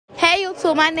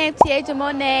YouTube, my name is Tiaja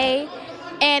Monet,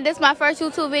 and this is my first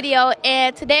YouTube video.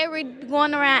 And today we're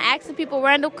going around asking people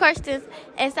random questions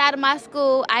inside of my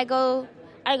school. I ain't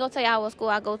gonna tell y'all what school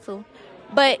I go to,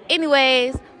 but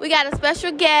anyways, we got a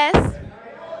special guest.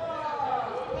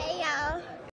 Hey y'all.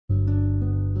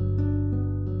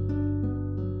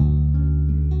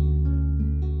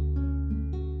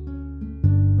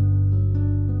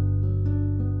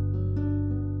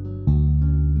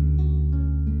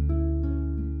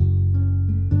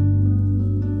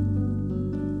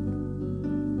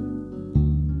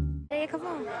 Come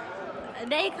on.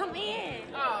 They come in.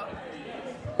 Oh.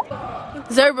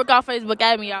 Zerbrooke on Facebook,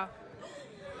 add me, y'all.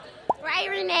 Right,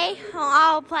 Renee, on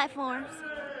all platforms.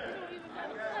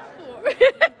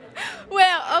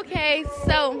 Well, okay,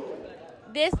 so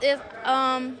this is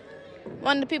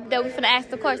one of the people that we're finna ask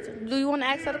the question. Do you want to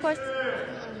ask her the question?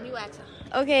 You ask her.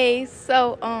 Okay,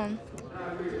 so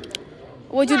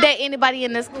would you date anybody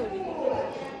in this school?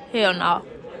 Hell no.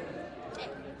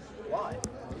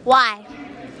 Why?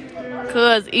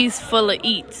 Cause East full of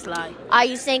eats, like. Are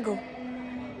you single?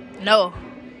 No.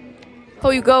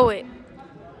 Who you go with?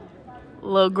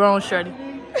 Little grown shorty. Who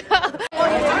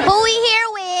we here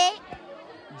with?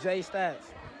 Jay Stats.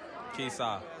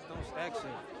 Keyshawn. Don't stack shit.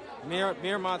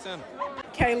 Mir Montana.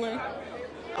 Kaylin.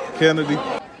 Kennedy.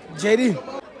 JD.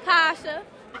 Kasha.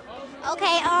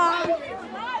 Okay,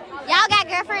 y'all got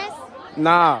girlfriends?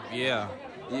 Nah. Yeah.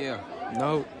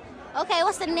 No. Okay,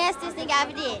 what's the nastiest thing y'all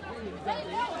ever did?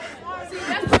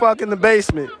 Fuck in the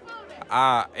basement.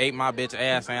 I ate my bitch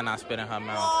ass and I spit in her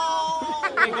mouth.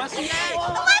 Wait, what you asked?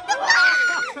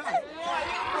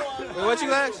 Wait, what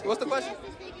you asked? What's the question?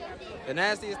 The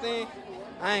nastiest thing?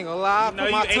 I ain't gonna lie. You know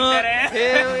put you my ate tongue. that ass?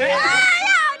 Hell yeah.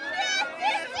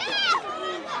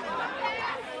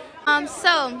 So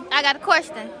I got a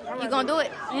question. You gonna do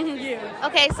it? Yeah.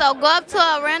 Okay, so go up to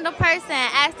a random person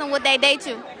and ask them would they date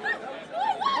you.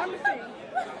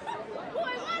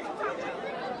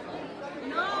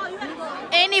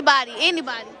 Anybody.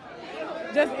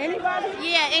 Just anybody?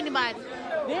 Yeah, anybody.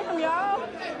 Damn, y'all.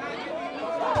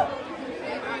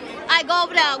 I go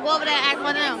over there and ask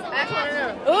one of them.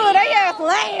 Ooh, they ass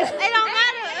lame. It don't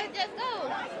matter, just go.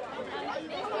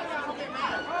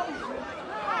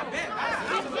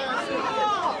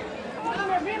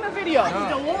 Be in the video.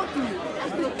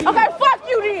 Okay, fuck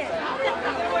you then.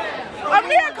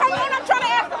 Amir, come on, I'm trying to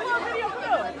ask the little video.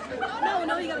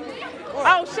 No, you gotta.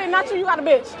 Oh shit, not you got a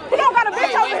bitch. You don't got a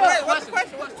bitch over here. What's the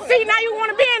question? See, now you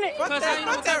wanna be in it. Fuck that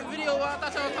video. I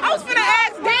thought y'all I was finna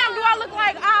ask, damn, do I look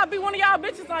like I'll be one of y'all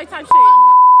bitches like type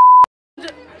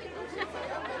shit?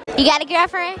 You got a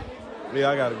girlfriend? Yeah,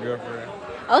 I got a girlfriend.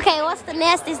 Okay, what's the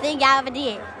nastiest thing y'all ever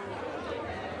did?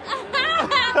 Come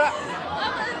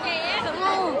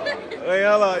on. Wait,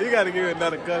 hold on. You gotta give me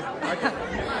another question. I can't put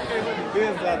the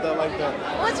biz out there like that.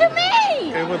 What you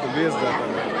mean? Can't put the biz out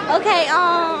there. Okay, I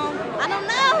don't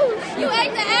know. You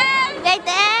ate the ass? You ate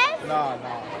the ass? Nah.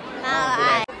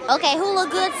 Alright. Okay, who look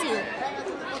good to you?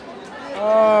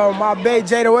 Oh, my bae,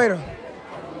 Jada Waiter.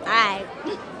 Alright.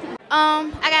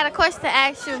 I got a question to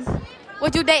ask you.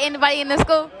 Would you date anybody in this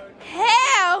school?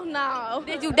 Hell no.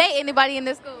 Did you date anybody in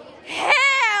this school?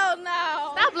 Hell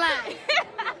no. Stop lying.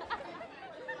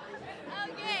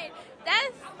 Okay,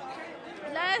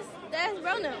 that's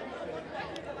Rona.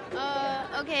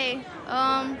 Okay.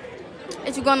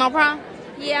 Is you going on prom?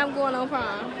 Yeah, I'm going on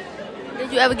prom.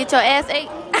 Did you ever get your ass ate?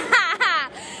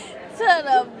 To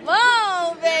the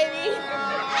bone, baby.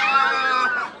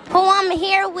 Who I'm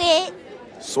here with?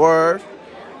 Swerve.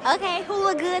 Okay, who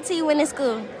look good to you in this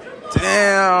school?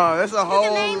 Damn, it's a can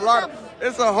whole name lot. some.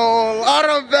 It's a whole lot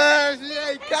of bad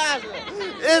shit, Kasha.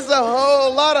 It's a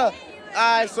whole lot of.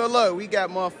 All right, so look, we got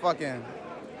motherfucking.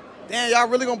 Damn, y'all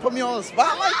really gonna put me on the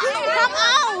spot like this? Come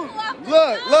on.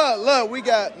 Look. We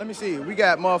got. Let me see. We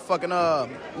got motherfucking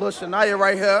little Shania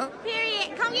right here.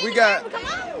 Period. Come We got- Come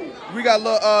on. We got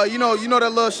little you know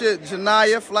that little shit,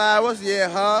 Janaya Flowers. Yeah,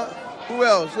 her. Who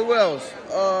else?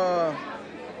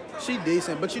 She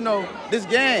decent, but you know this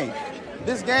gang.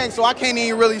 So I can't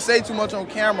even really say too much on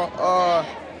camera.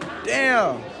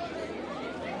 Damn.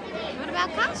 What about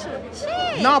Kasha?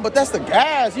 Shit. No, but that's the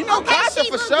guys. You know, Okay, Kasha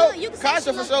she for look sure. good. You can say Kasha she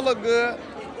for look- sure look good.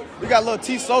 We got little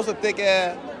T Sosa thick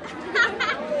ass.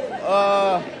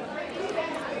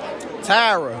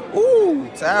 Tyra. Ooh,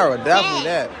 Tyra, definitely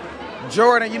that.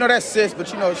 Jordan, you know that's sis,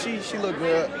 but you know she look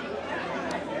good.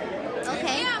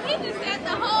 Okay. Damn, he just said the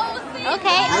whole scene. Okay.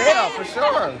 Yeah, for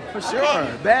sure.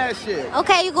 Okay. Bad shit.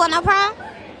 Okay, you going on prom?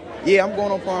 Yeah, I'm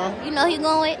going on prom. You know who you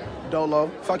going with? Dolo.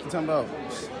 Fuck you talking about.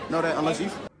 Know that unless you.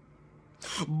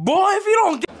 Boy, if you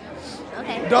don't get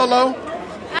Okay. Dolo.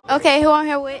 Okay, who I'm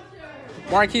here with?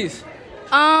 Marquise.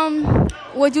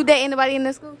 Would you date anybody in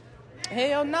the school?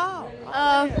 Hell no.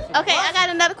 Okay, I got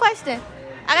another question.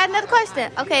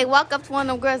 Okay, walk up to one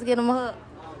of them girls and get them a hug.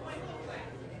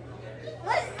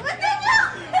 What they do?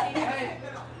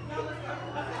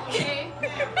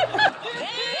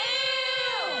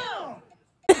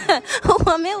 Who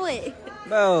I'm in with?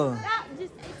 Bro.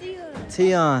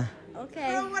 Tion.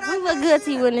 Okay. Who look good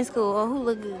to you in this school? Or who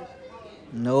look good?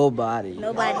 Nobody.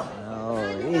 Nobody. No,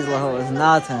 these little hoes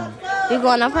nothing. You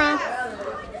going on prom?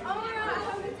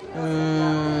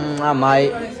 I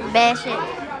might. Bad shit.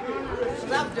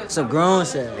 It's a grown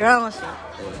shit. Grown shit.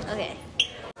 Okay.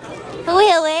 Who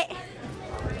here with?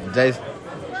 Jason.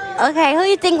 Okay, who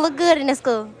you think look good in the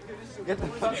school?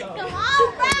 Come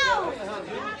on, bro.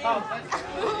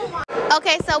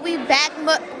 Okay, so we back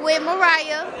with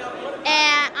Mariah,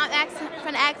 and I'm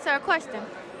gonna ask her a question.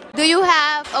 Do you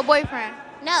have a boyfriend?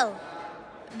 No.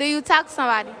 Do you talk to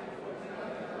somebody?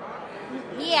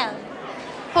 Yeah.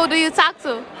 Who do you talk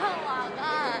to? Oh my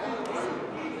God.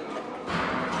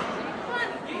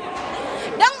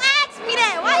 Don't ask me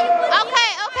that. Why you put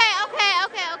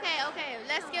Okay.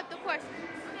 Let's skip the question.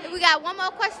 We got one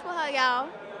more question for her, y'all.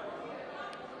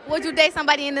 Would you date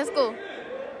somebody in this school?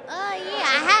 Yeah,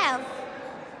 I have.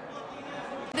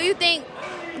 Do you think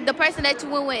the person that you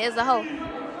went with is a hoe?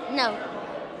 No.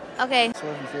 Okay.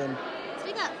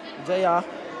 Speak up. JR.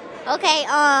 Okay,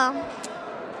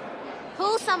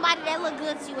 who's somebody that look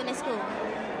good to you in this school?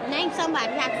 Name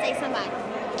somebody. You have to say somebody.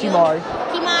 Kimari.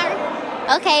 Kimari?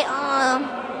 Okay,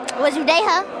 would you date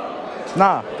her?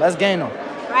 Nah, let's gain them.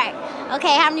 Right.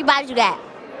 Okay, how many bodies you got?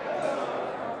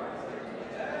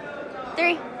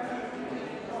 3.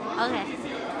 Okay.